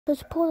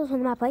There's portals on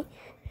the map, right?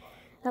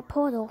 That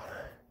portal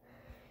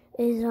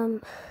is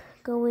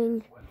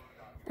going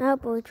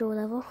outboard or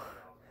whatever, what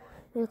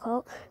do you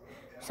call it?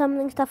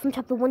 Summoning stuff from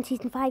chapter 1,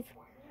 season 5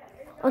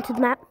 onto the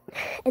map.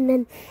 And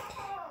then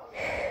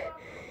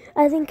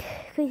I think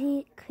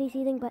crazy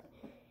thing, but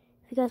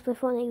if you guys play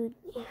Fortnite,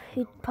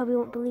 you probably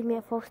won't believe me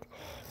at first.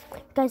 If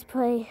you guys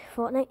play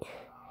Fortnite,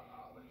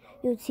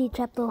 you would see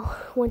chapter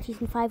 1,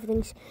 season 5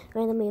 things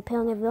randomly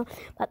appearing everywhere.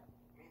 But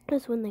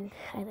there's one thing,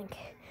 I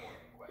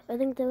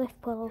think the rift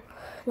portal,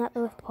 not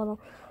the rift portal.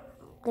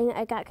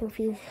 I got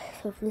confused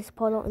with this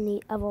portal and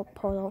the other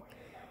portal.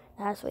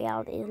 That's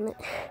reality, isn't it?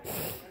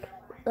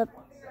 The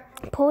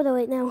portal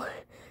right now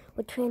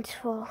would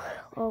transfer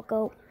or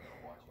go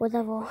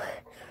whatever,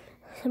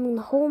 summon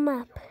the whole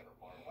map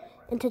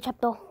into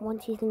chapter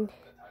 1, season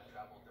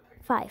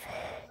 5.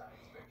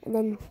 And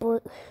then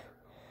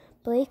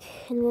break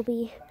and will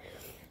be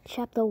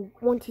chapter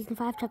 1, season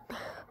 5,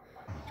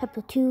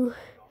 chapter 2,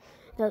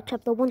 no,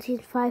 chapter 1,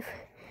 season 5,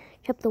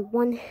 chapter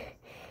 1,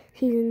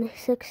 season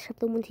 6,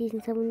 chapter 1,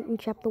 season 7, and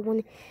chapter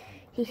 1,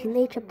 season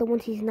 8, chapter 1,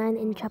 season 9,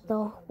 and chapter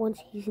 1,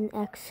 season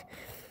X.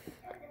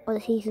 Or the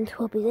seasons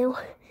will be there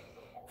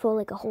for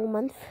like a whole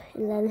month,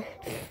 and then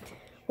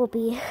we'll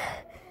be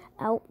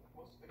out,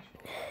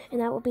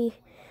 and that will be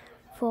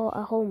for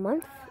a whole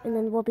month, and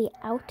then we'll be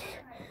out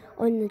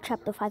on the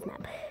chapter 5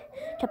 map.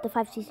 Chapter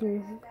 5,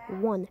 season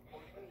 1.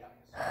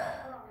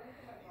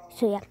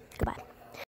 So yeah, goodbye.